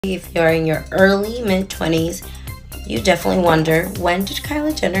If you're in your early mid-20s, you definitely wonder, when did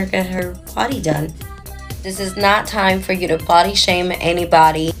Kylie Jenner get her body done? This is not time for you to body shame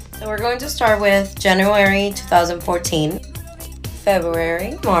anybody. So we're going to start with January 2014,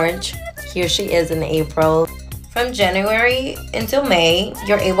 February, March. Here she is in April. From January until May,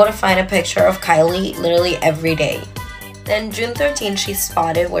 you're able to find a picture of Kylie literally every day. Then June 13th, she's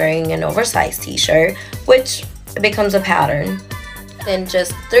spotted wearing an oversized t-shirt, which becomes a pattern. Then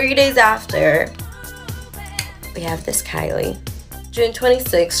just 3 days after, we have this Kylie. June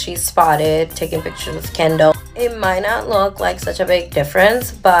 26th, she's spotted taking pictures with Kendall. It might not look like such a big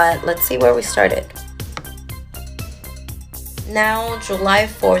difference, but let's see where we started. Now, July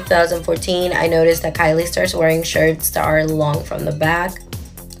 4th, 2014, I noticed that Kylie starts wearing shirts that are long from the back.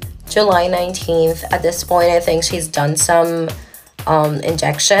 July 19th, at this point, I think she's done some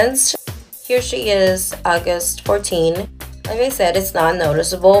injections. Here she is, August 14th. Like I said, it's not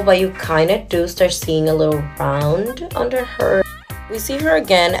noticeable, but you kind of do start seeing a little round under her. We see her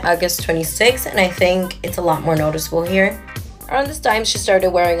again August 26th, and I think it's a lot more noticeable here. Around this time, she started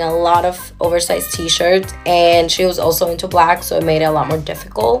wearing a lot of oversized t-shirts, and she was also into black, so it made it a lot more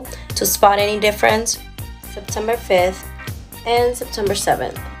difficult to spot any difference. September 5th and September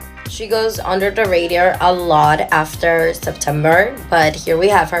 7th. She goes under the radar a lot after September, but here we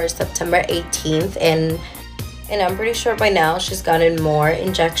have her September 18th, and I'm pretty sure by now she's gotten more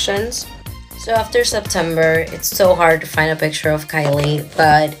injections. So after September, it's so hard to find a picture of Kylie,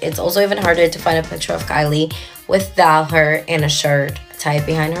 but it's also even harder to find a picture of Kylie without her in a shirt tied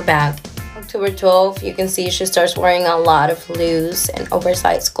behind her back. October 12th, you can see she starts wearing a lot of loose and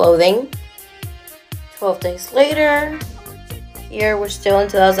oversized clothing. 12 days later, here we're still in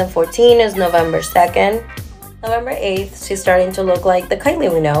 2014, is November 2nd. November 8th, she's starting to look like the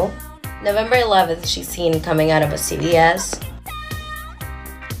Kylie we know. November 11th, she's seen coming out of a CVS.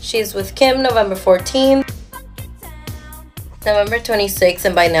 She's with Kim November 14th. November 26th,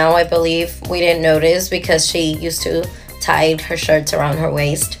 and by now I believe we didn't notice because she used to tie her shirts around her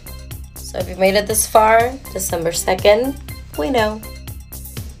waist. So if you made it this far, December 2nd, we know.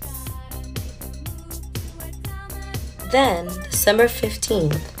 Then, December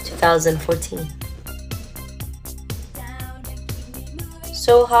 15th, 2014.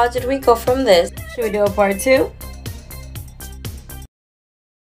 So how did we go from this? Should we do a part 2?